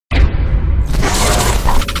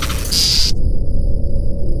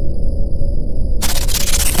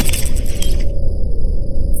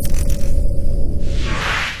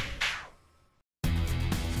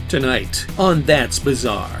Tonight on That's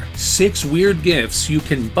Bizarre, 6 weird gifts you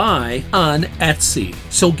can buy on Etsy.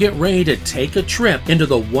 So get ready to take a trip into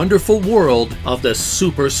the wonderful world of the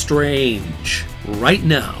super strange right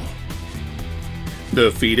now.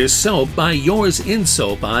 The Fetus soap by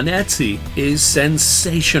YoursInSoap on Etsy is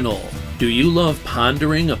sensational. Do you love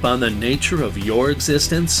pondering upon the nature of your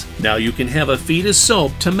existence? Now you can have a Fetus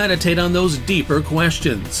soap to meditate on those deeper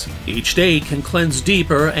questions. Each day can cleanse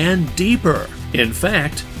deeper and deeper. In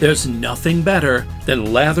fact, there's nothing better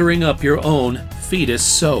than lathering up your own Fetus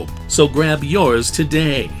soap. So grab yours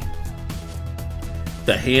today.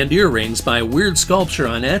 The hand earrings by WeirdSculpture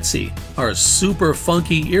on Etsy are super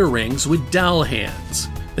funky earrings with doll hands.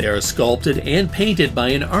 They are sculpted and painted by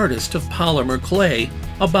an artist of polymer clay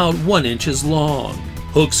about 1 inch long.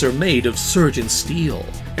 Hooks are made of surgeon steel.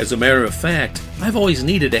 As a matter of fact, I've always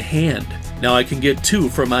needed a hand. Now I can get 2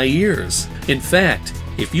 for my ears. In fact,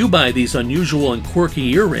 if you buy these unusual and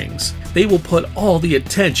quirky earrings, they will put all the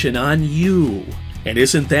attention on you. And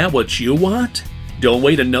isn't that what you want? Don't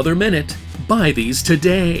wait another minute. Buy these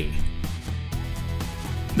today.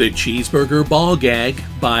 The Cheeseburger Ball Gag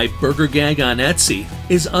by burgergag on Etsy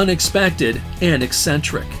is unexpected and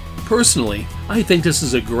eccentric. Personally, I think this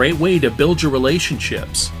is a great way to build your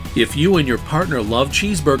relationships. If you and your partner love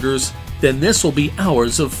cheeseburgers, then this will be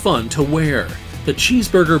hours of fun to wear. The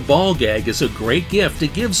Cheeseburger Ball Gag is a great gift to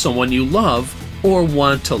give someone you love or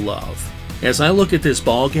want to love. As I look at this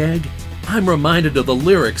ball gag, I'm reminded of the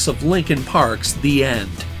lyrics of Linkin Park's The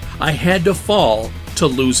End. I had to fall to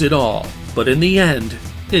lose it all, but in the end,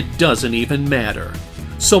 it doesn't even matter.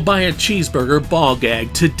 So buy a Cheeseburger Ball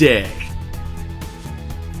Gag today.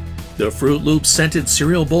 The Froot Loops Scented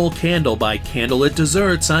Cereal Bowl Candle by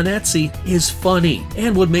CandlelitDesserts on Etsy is funny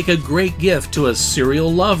and would make a great gift to a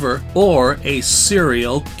cereal lover or a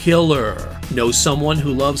serial killer. Know someone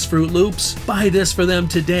who loves Froot Loops? Buy this for them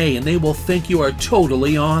today and they will think you are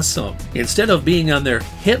totally awesome. Instead of being on their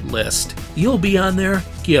hit list, you'll be on their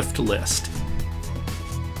gift list.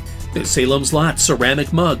 The Salem's Lot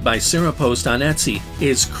Ceramic Mug by Cerapost on Etsy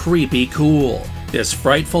is creepy cool. This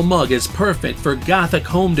frightful mug is perfect for gothic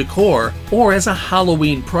home decor or as a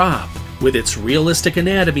Halloween prop. With its realistic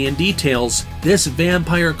anatomy and details, this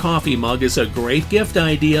vampire coffee mug is a great gift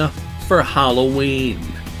idea for Halloween.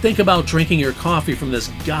 Think about drinking your coffee from this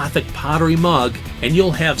gothic pottery mug and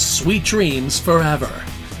you'll have sweet dreams forever.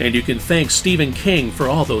 And you can thank Stephen King for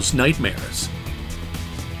all those nightmares.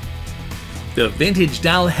 The Vintage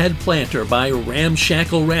Doll Head Planter by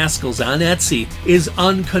Ramshacklerascals on Etsy is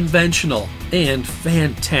unconventional and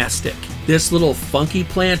fantastic. This little funky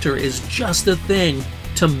planter is just the thing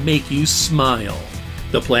to make you smile.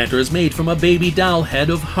 The planter is made from a baby doll head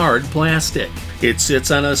of hard plastic. It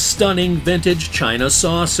sits on a stunning vintage china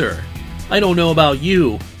saucer. I don't know about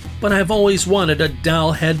you, but I've always wanted a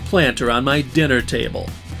doll head planter on my dinner table.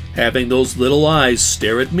 Having those little eyes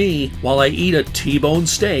stare at me while I eat a T-bone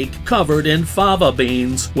steak covered in fava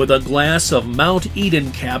beans with a glass of Mount Eden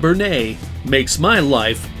Cabernet makes my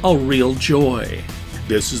life a real joy.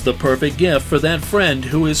 This is the perfect gift for that friend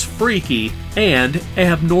who is freaky and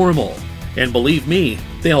abnormal. And believe me,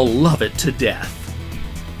 they'll love it to death.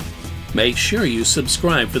 Make sure you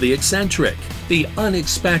subscribe for the eccentric, the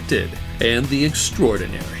unexpected, and the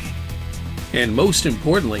extraordinary. And most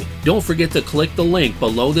importantly, don't forget to click the link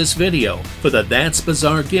below this video for the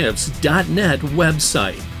that'sbizarregifts.net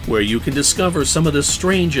website, where you can discover some of the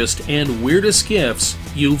strangest and weirdest gifts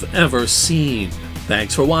you've ever seen.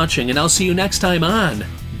 Thanks for watching, and I'll see you next time on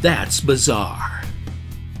That's Bizarre.